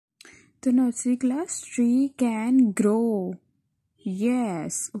The nursery class, tree can grow.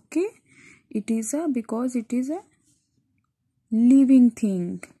 Yes, okay. It is a because it is a living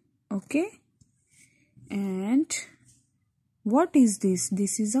thing. Okay. And what is this?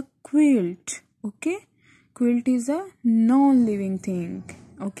 This is a quilt. Okay. Quilt is a non-living thing.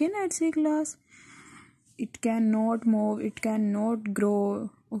 Okay, nursery class. It cannot move, it cannot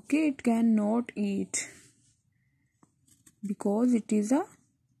grow, okay, it cannot eat because it is a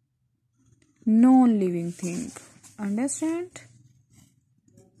non-living thing. Understand?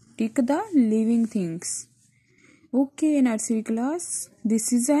 Tick the living things. Okay, nursery class,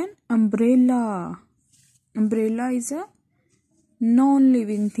 this is an umbrella. Umbrella is a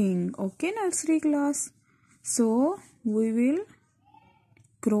non-living thing. Okay, nursery class. So we will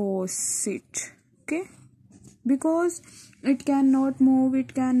cross it. Okay, because it cannot move,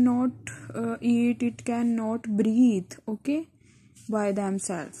 it cannot eat, it cannot breathe, okay, by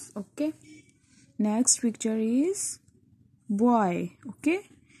themselves. Okay, next picture is boy. Okay,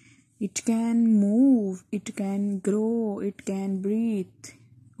 it can move, it can grow, it can breathe.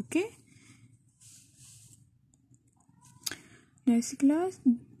 Okay, next class,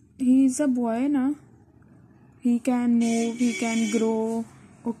 he is a boy na, he can move, he can grow.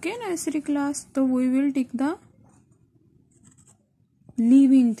 Okay, nursery class, so we will take the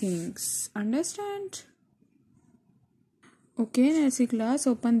living things. Understand? Okay, nursery class,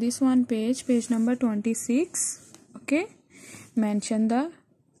 open this one page, page number 26. Okay, mention the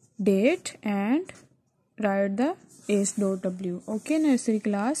date and write the s.w. Okay, nursery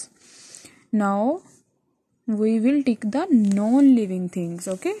class, now we will tick the non-living things.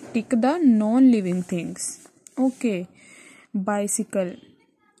 Okay, tick the non-living things. Okay, bicycle.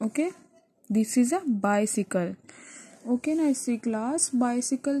 Okay, this is a bicycle. Okay nursery class,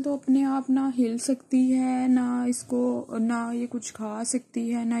 bicycle तो अपने आप ना हिल सकती है, ना इसको ना ये कुछ खा सकती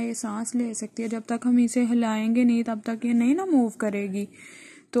है, ना ये सांस ले सकती है. जब तक हम इसे हिलाएंगे नहीं तब तक ये नहीं ना मूव करेगी.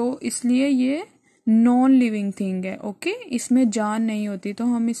 तो इसलिए ये नॉन लिविंग थिंग है. ओके, इसमें जान नहीं होती, तो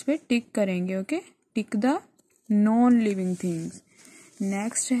हम इस पे टिक करेंगे. Okay, tick the non living things.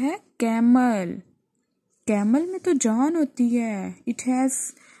 Next है कैमल. कैमल में तो जान होती है. It has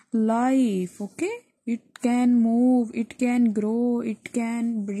life. Okay, it can move, it can grow, it can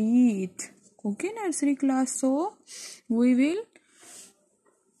breathe. Okay, nursery class, so we will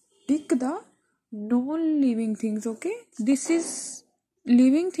tick the non-living things. Okay, this is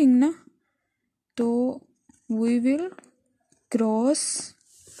living thing na, so we will cross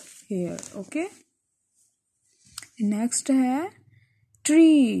here. Okay, next hai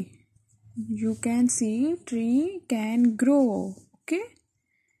tree. You can see tree can grow. Okay,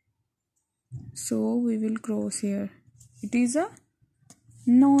 so we will cross here. It is a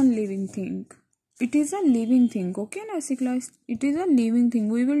non-living thing. It is a living thing. Okay, nursery class, it is a living thing.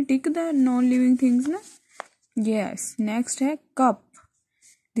 We will tick the non-living things na. Yes, next है cup.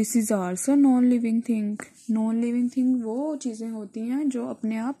 This is also non-living thing. Non-living thing वो चीज़ें होती हैं जो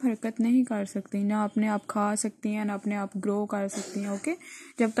अपने आप हरकत नहीं कर सकती, ना अपने आप खा सकती हैं, ना अपने आप ग्रो कर सकती हैं. ओके,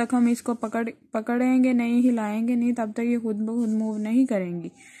 जब तक हम इसको पकड़ेंगे नहीं, हिलाएंगे नहीं, तब तक ये खुद ब खुद मूव नहीं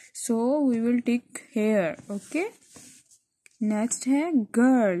करेंगी. So we will tick here. Okay, next है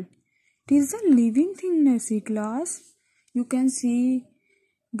girl. It is a living thing nursery class. You can see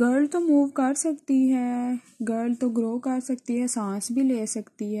girl तो मूव कर सकती है, गर्ल तो ग्रो कर सकती है, सांस भी ले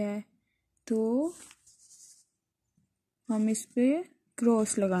सकती है. तो हम इस पे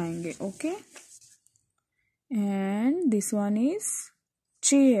क्रॉस लगाएंगे. Okay, and this one is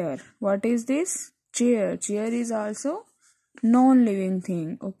chair. What is this? Chair. Chair is also non-living thing.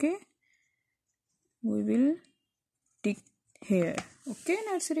 Okay, we will tick here. Okay,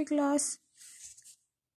 nursery class.